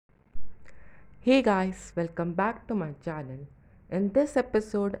Hey guys, welcome back to my channel. In this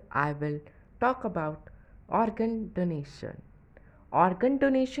episode, I will talk about organ donation. Organ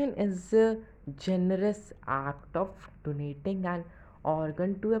donation is a generous act of donating an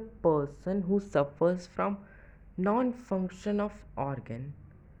organ to a person who suffers from non-function of organ.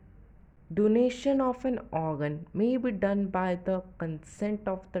 Donation of an organ may be done by the consent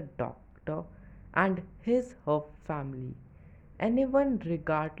of the doctor and his/her family. Anyone,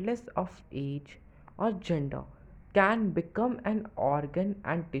 regardless of age or gender, can become an organ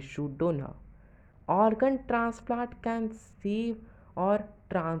and tissue donor. Organ transplant can save or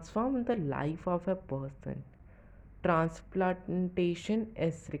transform the life of a person. Transplantation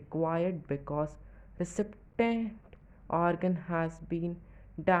is required because recipient organ has been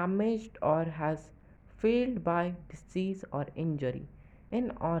damaged or has failed by disease or injury.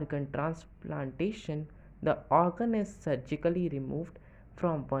 In organ transplantation, the organ is surgically removed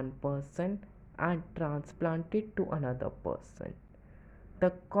from one person and transplanted to another person.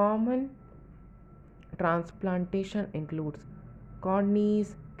 The common transplantation includes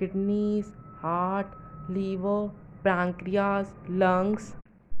kidneys, heart, liver, pancreas, lungs,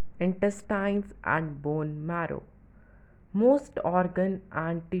 intestines, and bone marrow. Most organ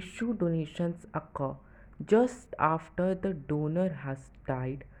and tissue donations occur just after the donor has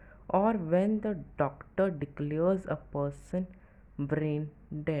died or when the doctor declares a person brain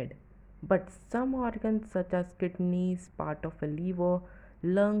dead. But some organs, such as kidneys, part of a liver,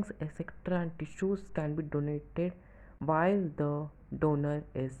 lungs, etc., and tissues, can be donated while the donor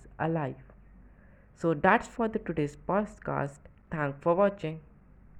is alive. So that's for the today's podcast. Thanks for watching.